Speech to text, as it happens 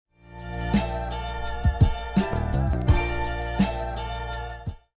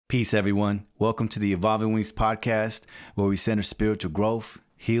Peace, everyone. Welcome to the Evolving Wings podcast, where we center spiritual growth,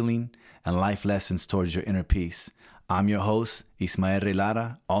 healing, and life lessons towards your inner peace. I'm your host, Ismael Rey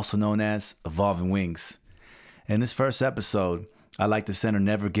Lara, also known as Evolving Wings. In this first episode, I'd like to center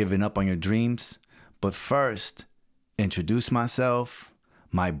never giving up on your dreams, but first, introduce myself,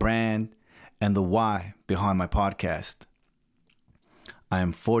 my brand, and the why behind my podcast. I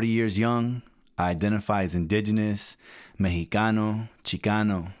am 40 years young. I identify as Indigenous, Mexicano,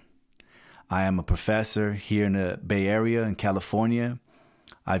 Chicano. I am a professor here in the Bay Area in California.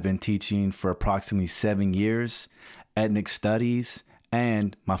 I've been teaching for approximately 7 years, ethnic studies,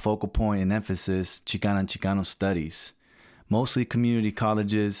 and my focal point and emphasis, Chicana and Chicano studies, mostly community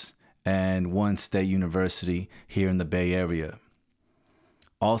colleges and one state university here in the Bay Area.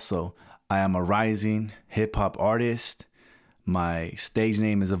 Also, I am a rising hip-hop artist. My stage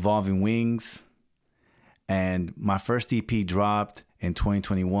name is Evolving Wings, and my first EP dropped in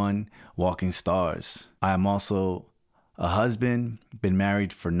 2021, Walking Stars. I am also a husband, been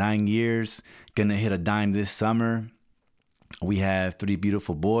married for 9 years, gonna hit a dime this summer. We have 3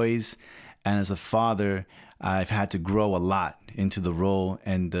 beautiful boys, and as a father, I've had to grow a lot into the role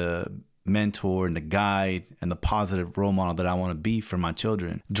and the mentor and the guide and the positive role model that I want to be for my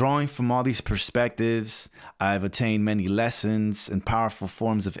children. Drawing from all these perspectives, I've attained many lessons and powerful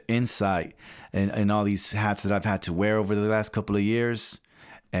forms of insight in all these hats that I've had to wear over the last couple of years.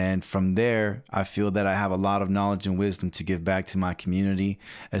 And from there, I feel that I have a lot of knowledge and wisdom to give back to my community,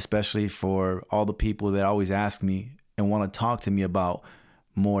 especially for all the people that always ask me and want to talk to me about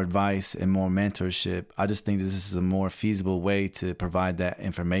more advice and more mentorship. I just think this is a more feasible way to provide that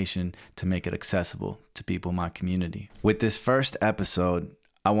information to make it accessible to people in my community. With this first episode,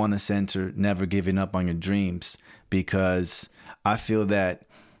 I want to center never giving up on your dreams, because I feel that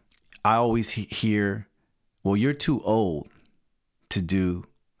I always hear, well, you're too old to do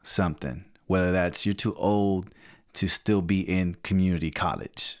something, whether that's you're too old to still be in community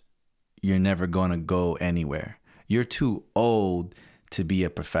college. You're never going to go anywhere. You're too old to be a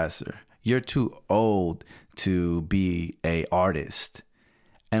professor. You're too old to be an artist.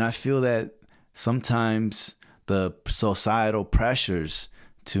 And I feel that sometimes the societal pressures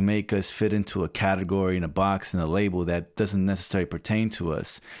to make us fit into a category and a box and a label that doesn't necessarily pertain to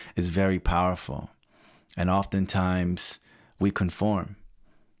us is very powerful. And oftentimes we conform.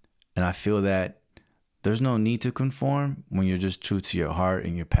 And I feel that there's no need to conform when you're just true to your heart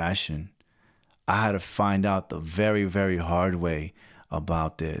and your passion. I had to find out the very, very hard way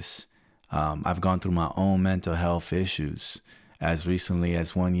about this. I've gone through my own mental health issues as recently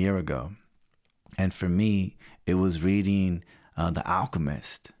as 1 year ago. And for me, it was reading The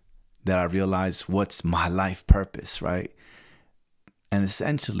Alchemist that I realized what's my life purpose, right? And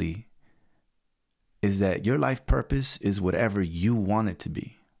essentially is that your life purpose is whatever you want it to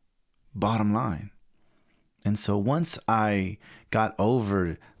be. Bottom line. And so once I got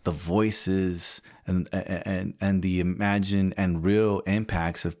over the voices and the imagined and real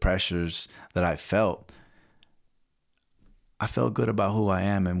impacts of pressures that I felt good about who I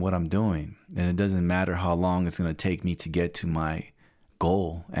am and what I'm doing. And it doesn't matter how long it's going to take me to get to my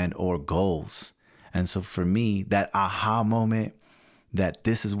goal and or goals. And so for me, that aha moment, that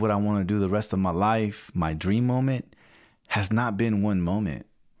this is what I want to do the rest of my life, my dream moment, has not been one moment.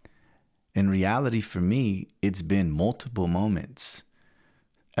 In reality, for me, it's been multiple moments.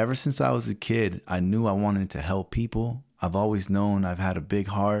 Ever since I was a kid, I knew I wanted to help people. I've always known I've had a big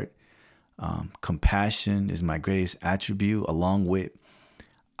heart. Compassion is my greatest attribute, along with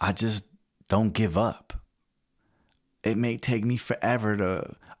I just don't give up. It may take me forever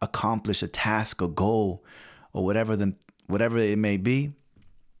to accomplish a task, a goal, or whatever it may be,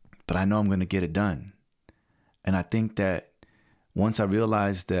 but I know I'm going to get it done. And I think that once I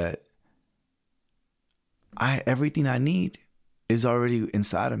realized that everything I need is already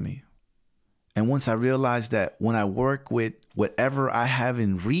inside of me. And once I realized that when I work with whatever I have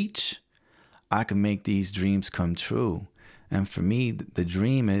in reach, I can make these dreams come true. And for me, the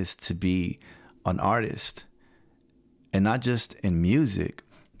dream is to be an artist, and not just in music,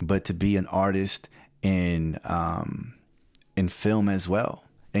 but to be an artist in film as well,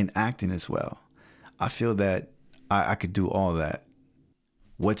 in acting as well. I feel that I could do all that.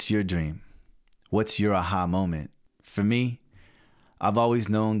 What's your dream? What's your aha moment? For me, I've always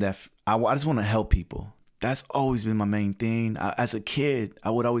known that I just want to help people. That's always been my main thing. As a kid,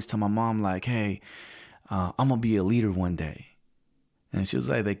 I would always tell my mom, like, hey, I'm going to be a leader one day. And she was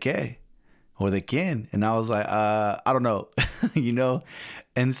like, they can. Or they can. And I was like, I don't know, you know?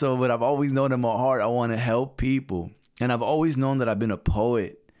 And so, but I've always known in my heart, I want to help people. And I've always known that I've been a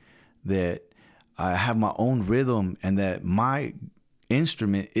poet, that I have my own rhythm, and that my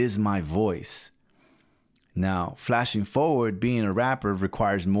instrument is my voice. Now, flashing forward, being a rapper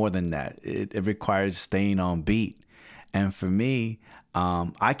requires more than that. It requires staying on beat. And for me,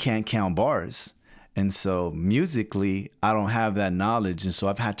 I can't count bars. And so musically, I don't have that knowledge. And so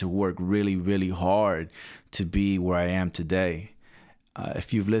I've had to work really, really hard to be where I am today.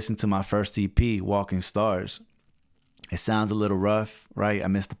 If you've listened to my first EP, Walking Stars, it sounds a little rough, right? I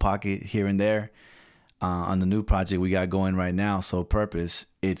missed the pocket here and there. On the new project we got going right now, Soul Purpose,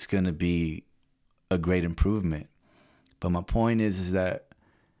 it's going to be a great improvement. But my point is that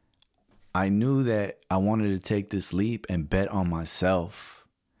I knew that I wanted to take this leap and bet on myself.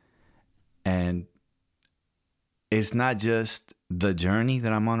 And it's not just the journey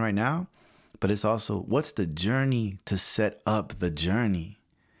that I'm on right now, but it's also what's the journey to set up the journey.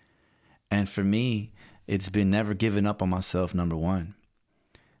 And for me, it's been never giving up on myself, number one.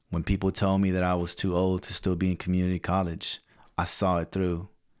 When people told me that I was too old to still be in community college, I saw it through.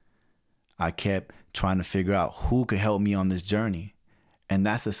 I kept trying to figure out who could help me on this journey. And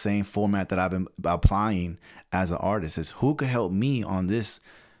that's the same format that I've been applying as an artist, is who could help me on this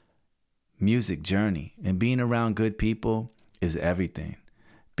music journey. And being around good people is everything.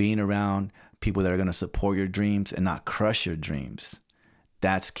 Being around people that are going to support your dreams and not crush your dreams,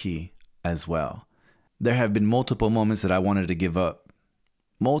 that's key as well. There have been multiple moments that I wanted to give up.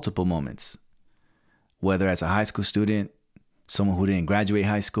 Multiple moments. Whether as a high school student, someone who didn't graduate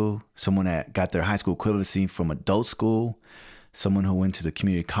high school, someone that got their high school equivalency from adult school, someone who went to the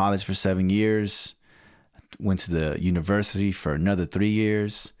community college for 7 years, went to the university for another 3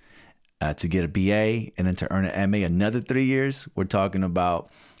 years, to get a BA, and then to earn an MA another 3 years. We're talking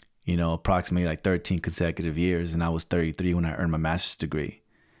about, approximately like 13 consecutive years. And I was 33 when I earned my master's degree.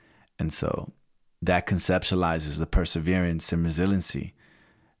 And so that conceptualizes the perseverance and resiliency.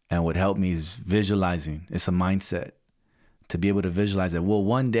 And what helped me is visualizing. It's a mindset to be able to visualize that, well,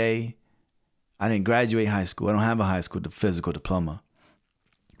 one day I didn't graduate high school. I don't have a high school physical diploma.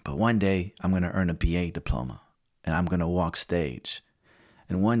 But one day I'm going to earn a BA diploma and I'm going to walk stage.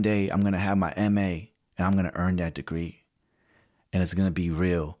 And one day I'm going to have my MA and I'm going to earn that degree. And it's going to be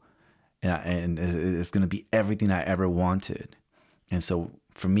real. And it's going to be everything I ever wanted. And so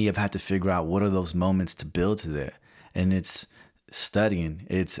for me, I've had to figure out what are those moments to build to that. And it's studying.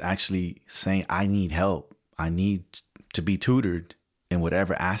 It's actually saying I need help. I need to be tutored in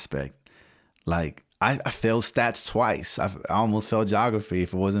whatever aspect. Like I failed stats twice. I almost failed geography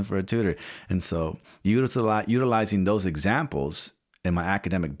if it wasn't for a tutor. And so utilizing those examples in my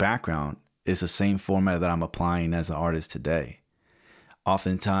academic background is the same format that I'm applying as an artist today.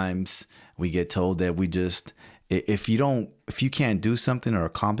 Oftentimes we get told that if you can't do something or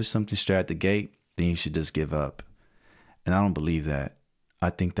accomplish something straight at the gate, then you should just give up. And I don't believe that.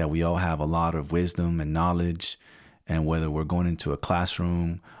 I think that we all have a lot of wisdom and knowledge, and whether we're going into a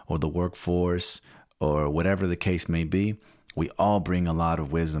classroom or the workforce or whatever the case may be, we all bring a lot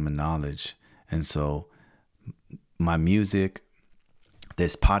of wisdom and knowledge. And so my music,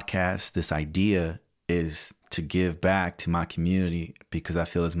 this podcast, this idea is to give back to my community because I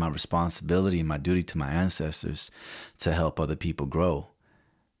feel it's my responsibility and my duty to my ancestors to help other people grow.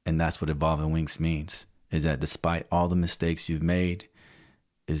 And that's what Evolving Wings means. Is that despite all the mistakes you've made,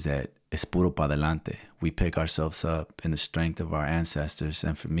 is that es puro pa adelante. We pick ourselves up in the strength of our ancestors.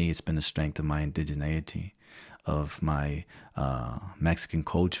 And for me, it's been the strength of my indigeneity, of my Mexican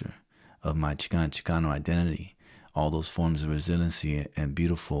culture, of my Chicano identity. All those forms of resiliency and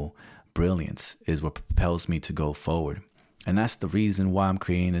beautiful brilliance is what propels me to go forward. And that's the reason why I'm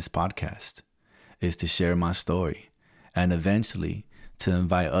creating this podcast, is to share my story and eventually to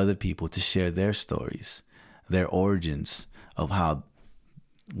invite other people to share their stories, their origins of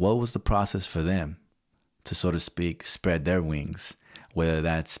what was the process for them to, so to speak, spread their wings, whether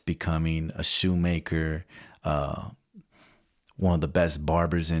that's becoming a shoemaker, one of the best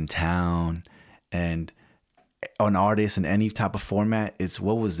barbers in town, and an artist in any type of format. It's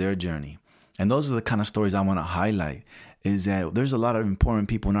what was their journey. And those are the kind of stories I want to highlight, is that there's a lot of important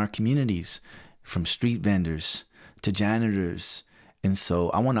people in our communities, from street vendors to janitors. And so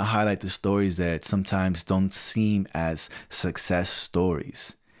I want to highlight the stories that sometimes don't seem as success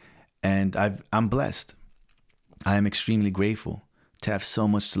stories. And I'm blessed. I am extremely grateful to have so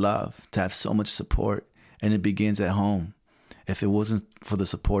much love, to have so much support. And it begins at home. If it wasn't for the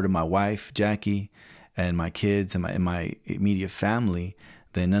support of my wife, Jackie, and my kids and my immediate family,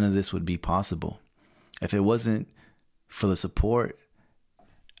 then none of this would be possible. If it wasn't for the support,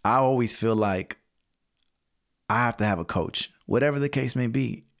 I always feel like I have to have a coach, whatever the case may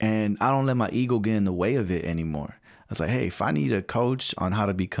be. And I don't let my ego get in the way of it anymore. I was like, hey, if I need a coach on how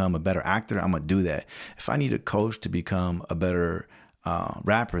to become a better actor, I'm going to do that. If I need a coach to become a better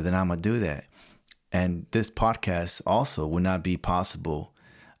rapper, then I'm going to do that. And this podcast also would not be possible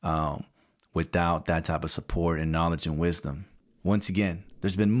without that type of support and knowledge and wisdom. Once again,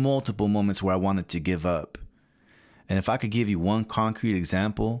 there's been multiple moments where I wanted to give up. And if I could give you one concrete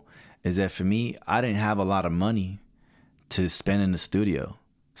example, is that for me, I didn't have a lot of money to spend in the studio.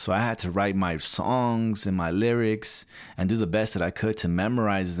 So I had to write my songs and my lyrics and do the best that I could to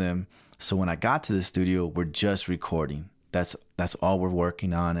memorize them. So when I got to the studio, we're just recording. That's all we're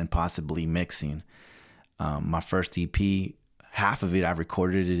working on and possibly mixing. My first EP, half of it, I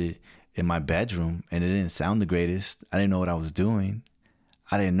recorded it in my bedroom and it didn't sound the greatest. I didn't know what I was doing.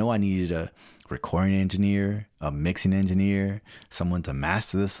 I didn't know I needed a recording engineer, a mixing engineer, someone to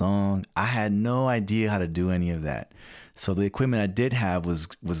master the song. I had no idea how to do any of that. So the equipment I did have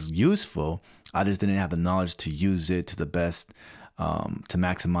was useful. I just didn't have the knowledge to use it to the best, to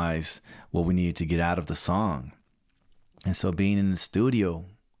maximize what we needed to get out of the song. And so being in the studio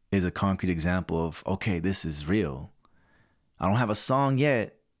is a concrete example of, okay, this is real. I don't have a song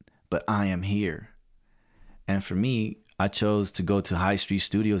yet, but I am here. And for me, I chose to go to High Street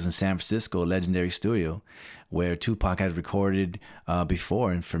Studios in San Francisco, a legendary studio, where Tupac had recorded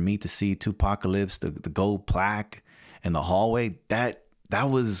before. And for me to see Tupacalypse, the gold plaque in the hallway, that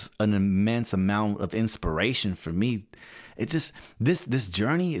was an immense amount of inspiration for me. It's just, this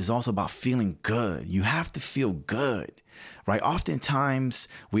journey is also about feeling good. You have to feel good, right? Oftentimes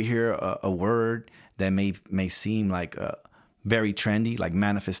we hear a word that may seem like very trendy, like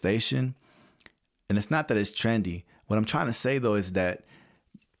manifestation. And it's not that it's trendy. What I'm trying to say, though, is that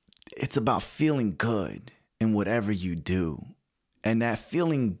it's about feeling good in whatever you do. And that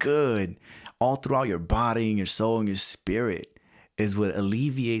feeling good all throughout your body and your soul and your spirit is what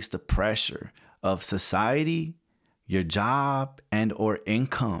alleviates the pressure of society, your job, and or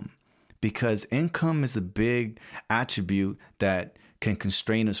income. Because income is a big attribute that can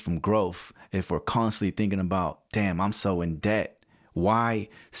constrain us from growth if we're constantly thinking about, damn, I'm so in debt. Why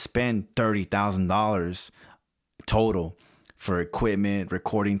spend $30,000 total for equipment,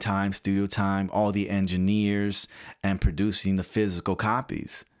 recording time, studio time, all the engineers, and producing the physical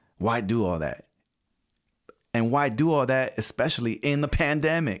copies? Why do all that? And why do all that, especially in the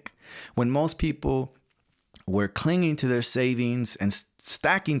pandemic, when most people were clinging to their savings and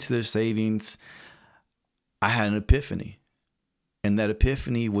stacking to their savings? I had an epiphany. And that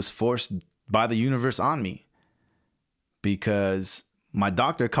epiphany was forced by the universe on me, because my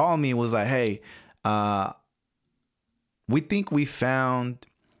doctor called me and was like, hey, we think we found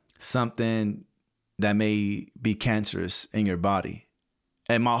something that may be cancerous in your body.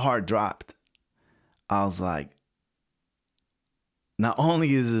 And my heart dropped. I was like, not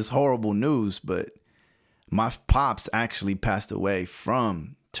only is this horrible news, but my pops actually passed away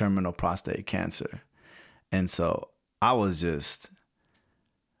from terminal prostate cancer. And so I was in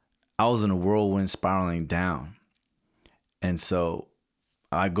a whirlwind spiraling down. And so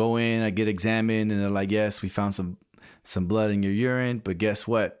I go in, I get examined, and they're like, yes, we found some blood in your urine, but guess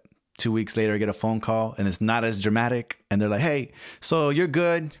what? 2 weeks later, I get a phone call and it's not as dramatic. And they're like, hey, so you're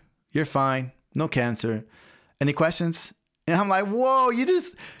good. You're fine. No cancer. Any questions? And I'm like, whoa, you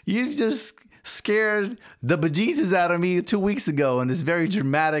just scared the bejesus out of me 2 weeks ago in this very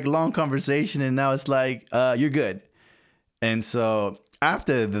dramatic, long conversation. And now it's like, you're good. And so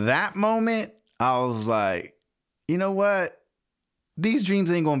after that moment, I was like, you know what? These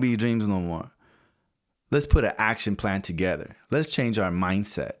dreams ain't going to be dreams no more. Let's put an action plan together. Let's change our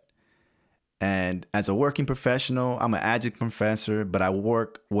mindset. And as a working professional, I'm an adjunct professor, but I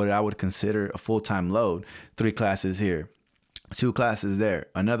work what I would consider a full-time load. 3 classes here, 2 classes there,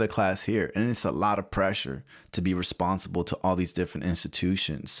 another class here. And it's a lot of pressure to be responsible to all these different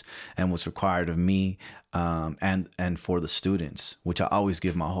institutions and what's required of me and for the students, which I always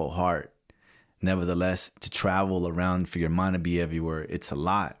give my whole heart. Nevertheless, to travel around, for your mind to be everywhere, it's a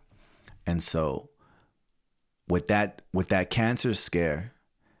lot. And so with that cancer scare,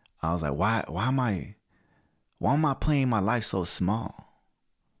 I was like, why am I playing my life so small?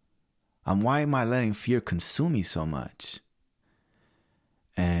 Why am I letting fear consume me so much?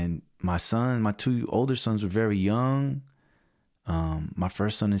 And my 2 older sons were very young. My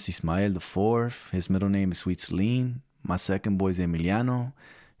first son is Ismael the 4th. His middle name is Sweet Celine. My second boy is Emiliano.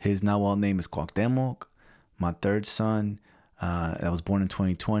 His Nahuatl name is Cuauhtemoc. My third son, that was born in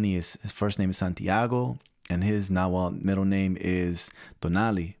 2020, his first name is Santiago. And his Nahuatl middle name is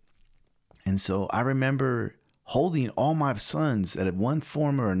Donali. And so I remember holding all my sons at one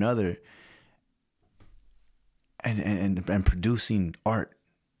form or another and producing art.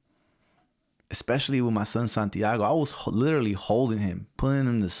 Especially with my son Santiago, I was literally holding him, putting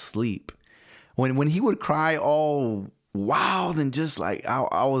him to sleep. When he would cry all wild and just like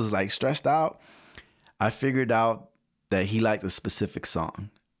I was like stressed out, I figured out that he liked a specific song.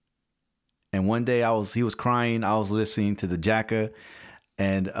 And one day he was crying. I was listening to the Jacka,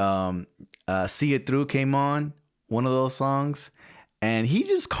 and See It Through came on, one of those songs, and he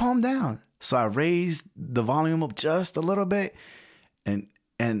just calmed down. So I raised the volume up just a little bit, and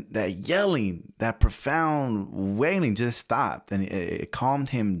that yelling, that profound wailing just stopped, and it calmed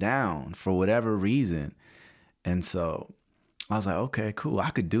him down for whatever reason. And so I was like, okay, cool,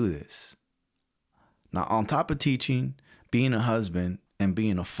 I could do this. Now, on top of teaching, being a husband, and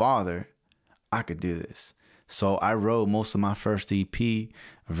being a father, I could do this. So I wrote most of my first EP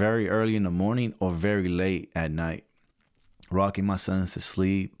very early in the morning or very late at night, rocking my sons to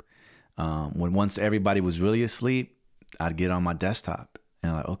sleep. Once everybody was really asleep, I'd get on my desktop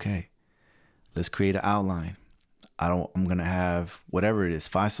and like, okay, let's create an outline. I'm going to have whatever it is,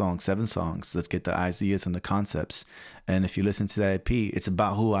 5 songs, 7 songs. Let's get the ideas and the concepts. And if you listen to that EP, it's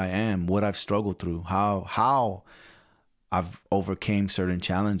about who I am, what I've struggled through, how I've overcame certain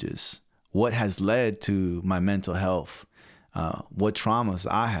challenges, what has led to my mental health, what traumas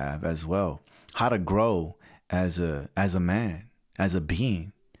I have as well, how to grow as a man, as a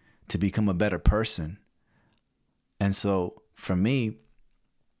being, to become a better person. And so for me,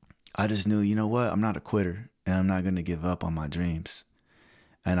 I just knew, you know what, I'm not a quitter, and I'm not going to give up on my dreams.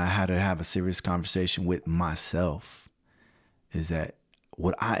 And I had to have a serious conversation with myself. Is that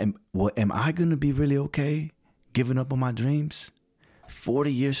am I going to be really okay giving up on my dreams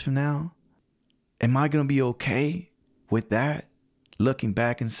 40 years from now? Am I going to be okay with that? Looking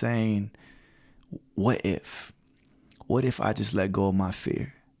back and saying, what if? What if I just let go of my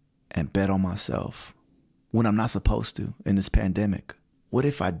fear and bet on myself when I'm not supposed to in this pandemic? What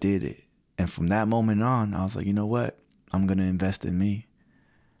if I did it? And from that moment on, I was like, you know what? I'm going to invest in me.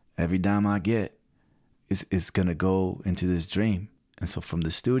 Every dime I get is going to go into this dream. And so from the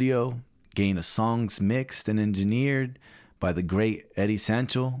studio, getting the songs mixed and engineered by the great Eddie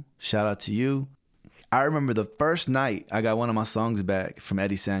Sancho, shout out to you. I remember the first night I got one of my songs back from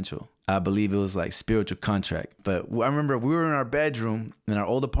Eddie Sancho. I believe it was like Spiritual Contract. But I remember we were in our bedroom in our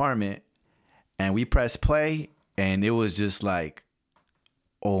old apartment, and we pressed play, and it was just like,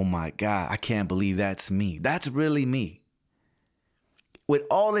 oh my God, I can't believe that's me. That's really me. With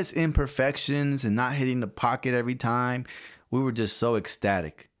all its imperfections and not hitting the pocket every time, we were just so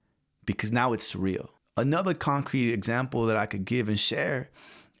ecstatic because now it's surreal. Another concrete example that I could give and share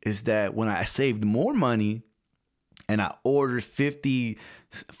is that when I saved more money and I ordered 50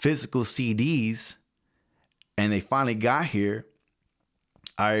 physical CDs and they finally got here,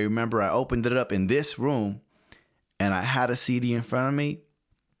 I remember I opened it up in this room and I had a CD in front of me.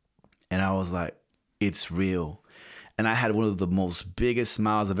 And I was like, it's real. And I had one of the most biggest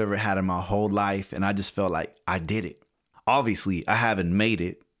smiles I've ever had in my whole life. And I just felt like I did it. Obviously, I haven't made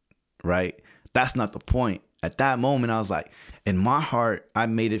it, right? That's not the point. At that moment, I was like, in my heart, I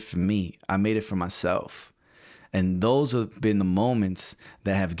made it for me. I made it for myself. And those have been the moments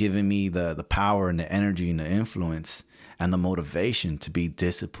that have given me the power and the energy and the influence and the motivation to be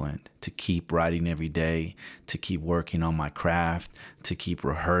disciplined, to keep writing every day, to keep working on my craft, to keep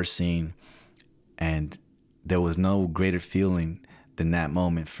rehearsing. And there was no greater feeling than that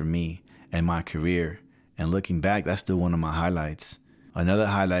moment for me and my career. And looking back, that's still one of my highlights. Another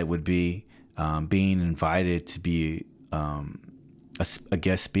highlight would be being invited to be a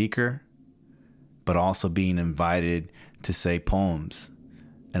guest speaker, but also being invited to say poems.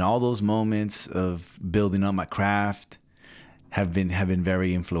 And all those moments of building up my craft have been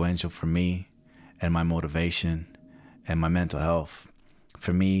very influential for me and my motivation and my mental health.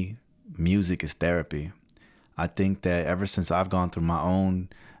 For me, music is therapy. I think that ever since I've gone through my own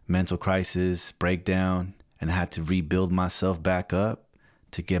mental crisis, breakdown, and had to rebuild myself back up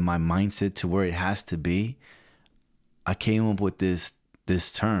to get my mindset to where it has to be, I came up with this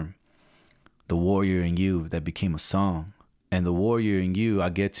term, the warrior in you, that became a song. And the warrior in you, I'll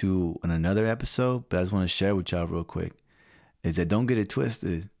get to in another episode, but I just want to share with y'all real quick, is that don't get it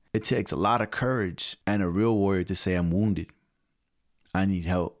twisted. It takes a lot of courage and a real warrior to say, I'm wounded. I need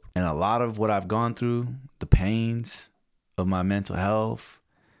help. And a lot of what I've gone through, the pains of my mental health,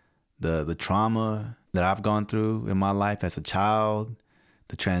 the trauma that I've gone through in my life as a child,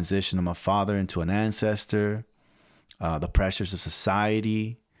 the transition of my father into an ancestor, the pressures of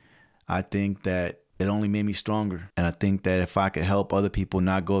society, I think that it only made me stronger. And I think that if I could help other people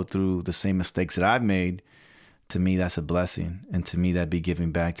not go through the same mistakes that I've made, to me, that's a blessing. And to me, that'd be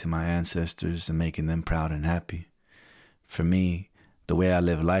giving back to my ancestors and making them proud and happy. For me, the way I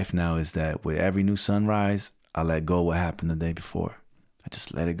live life now is that with every new sunrise, I let go of what happened the day before. I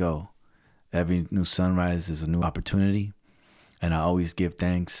just let it go. Every new sunrise is a new opportunity, and I always give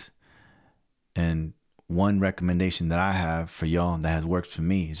thanks. And one recommendation that I have for y'all that has worked for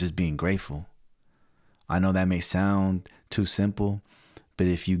me is just being grateful. I know that may sound too simple, but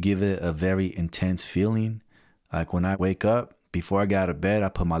if you give it a very intense feeling, like when I wake up, before I get out of bed, I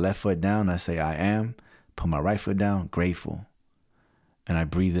put my left foot down, I say I am, put my right foot down, grateful. And I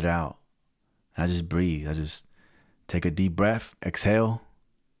breathe it out. I just breathe. I just take a deep breath, exhale.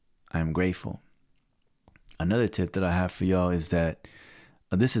 I am grateful. Another tip that I have for y'all is that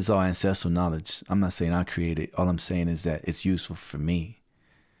this is all ancestral knowledge. I'm not saying I created it. All I'm saying is that it's useful for me,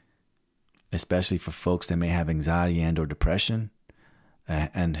 especially for folks that may have anxiety and or depression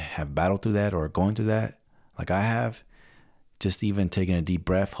and have battled through that or are going through that like I have. Just even taking a deep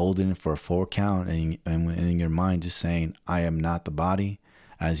breath, holding it for a 4 count, and in your mind just saying, I am not the body.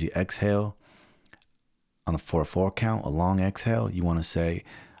 As you exhale, for a 4 count, a long exhale, you want to say,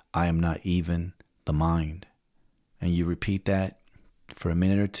 I am not even the mind. And you repeat that for a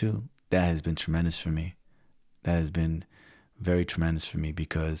minute or two. That has been tremendous for me. That has been very tremendous for me,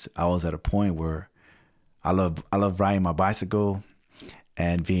 because I was at a point where I love riding my bicycle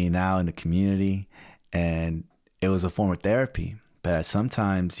and being out in the community, and it was a form of therapy. But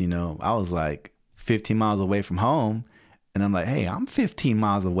sometimes, I was like 15 miles away from home, and I'm like, hey, I'm 15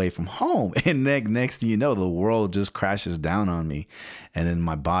 miles away from home. And next thing you know, the world just crashes down on me. And then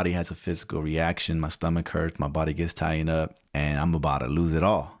my body has a physical reaction. My stomach hurts. My body gets tightened up, and I'm about to lose it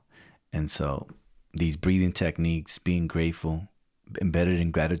all. And so these breathing techniques, being grateful, embedded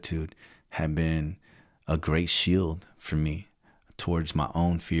in gratitude, have been a great shield for me towards my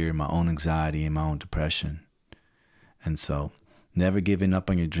own fear, my own anxiety, and my own depression. And so never giving up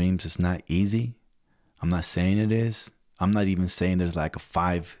on your dreams is not easy. I'm not saying it is. I'm not even saying there's like a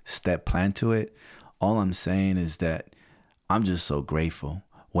 5-step plan to it. All I'm saying is that I'm just so grateful.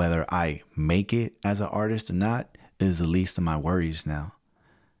 Whether I make it as an artist or not is the least of my worries now.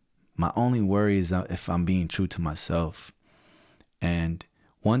 My only worry is if I'm being true to myself. And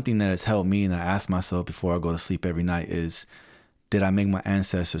one thing that has helped me, and I ask myself before I go to sleep every night, is, did I make my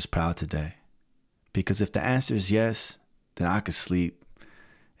ancestors proud today? Because if the answer is yes, then I could sleep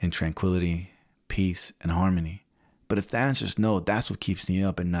in tranquility, peace, and harmony. But if the answer is no, that's what keeps me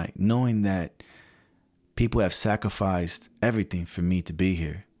up at night, knowing that people have sacrificed everything for me to be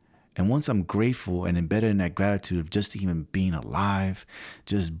here. And once I'm grateful and embedded in that gratitude of just even being alive,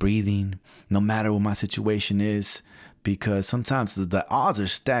 just breathing, no matter what my situation is, because sometimes the odds are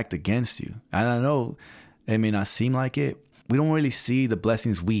stacked against you. And I know it may not seem like it. We don't really see the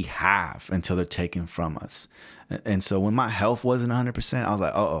blessings we have until they're taken from us. And so when my health wasn't 100%, I was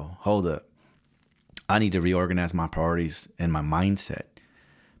like, hold up. I need to reorganize my priorities and my mindset,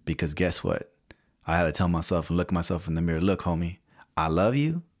 because guess what? I had to tell myself and look at myself in the mirror, look, homie, I love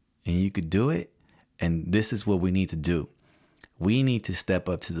you and you could do it. And this is what we need to do. We need to step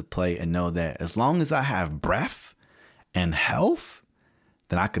up to the plate and know that as long as I have breath and health,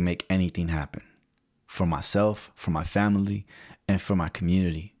 then I can make anything happen. For myself, for my family, and for my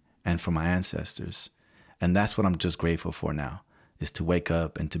community, and for my ancestors. And that's what I'm just grateful for now, is to wake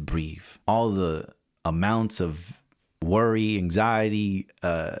up and to breathe. All the amounts of worry, anxiety,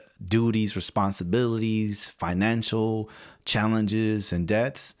 duties, responsibilities, financial challenges, and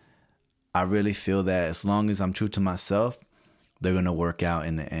debts, I really feel that as long as I'm true to myself, they're going to work out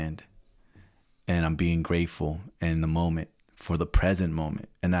in the end. And I'm being grateful in the moment, for the present moment.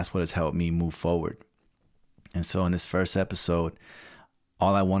 And that's what has helped me move forward. And so in this first episode,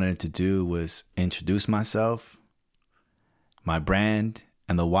 all I wanted to do was introduce myself, my brand,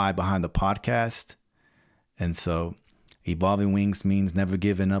 and the why behind the podcast. And so Evolving Wings means never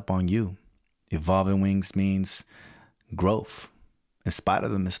giving up on you. Evolving Wings means growth in spite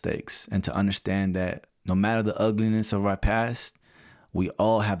of the mistakes, and to understand that no matter the ugliness of our past, we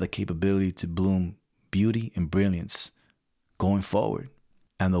all have the capability to bloom beauty and brilliance going forward.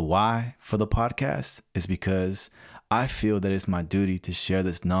 And the why for the podcast is because I feel that it's my duty to share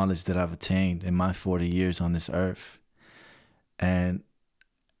this knowledge that I've attained in my 40 years on this earth. And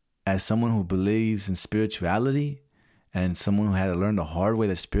as someone who believes in spirituality, and someone who had to learn the hard way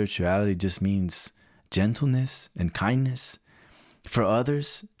that spirituality just means gentleness and kindness for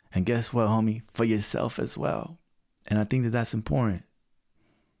others. And guess what, homie? For yourself as well. And I think that that's important,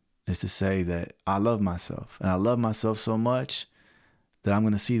 is to say that I love myself. And I love myself so much that I'm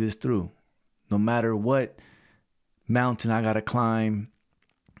going to see this through. No matter what mountain I got to climb,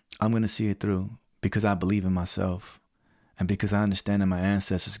 I'm going to see it through, because I believe in myself. And because I understand that my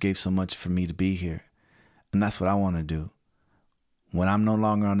ancestors gave so much for me to be here. And that's what I want to do. When I'm no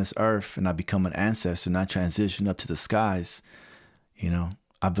longer on this earth and I become an ancestor and I transition up to the skies,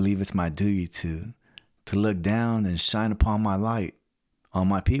 I believe it's my duty to look down and shine upon my light on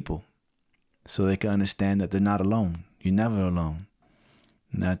my people so they can understand that they're not alone. You're never alone.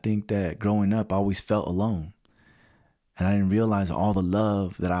 And I think that growing up, I always felt alone. And I didn't realize all the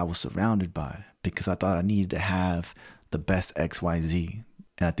love that I was surrounded by because I thought I needed to have the best XYZ.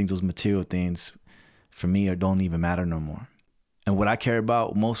 And I think those material things for me don't even matter no more. And what I care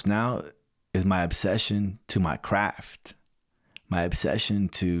about most now is my obsession to my craft, my obsession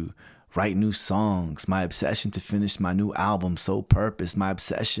to write new songs, my obsession to finish my new album, Soul Purpose, my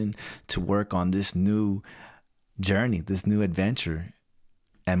obsession to work on this new journey, this new adventure,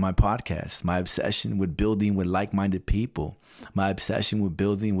 and my podcast, my obsession with building with like-minded people, my obsession with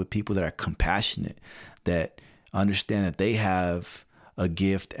building with people that are compassionate, that understand that they have a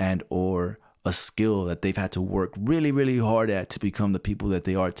gift and or a skill that they've had to work really, really hard at to become the people that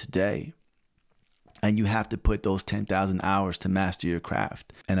they are today. And you have to put those 10,000 hours to master your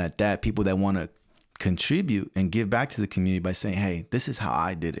craft. And at that, people that want to contribute and give back to the community by saying, hey, this is how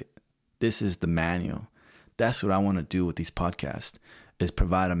I did it. This is the manual. That's what I want to do with these podcasts, is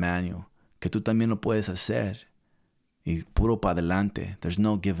provide a manual. Que tú también lo puedes hacer. Y puro pa' adelante. There's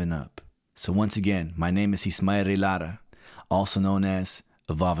no giving up. So once again, my name is Ismael Rey Lara, also known as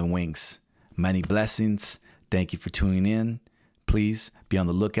Evolving Wings. Many blessings. Thank you for tuning in. Please be on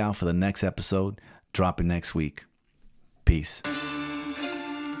the lookout for the next episode, dropping next week. Peace.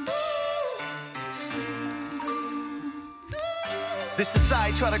 This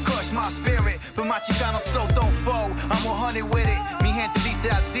society try to crush my spirit, but my chicano soul don't fold. I'm 100 with it. Mi gente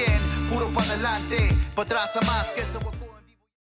dice al 100, puro pa' adelante, pa' atrás a más que eso.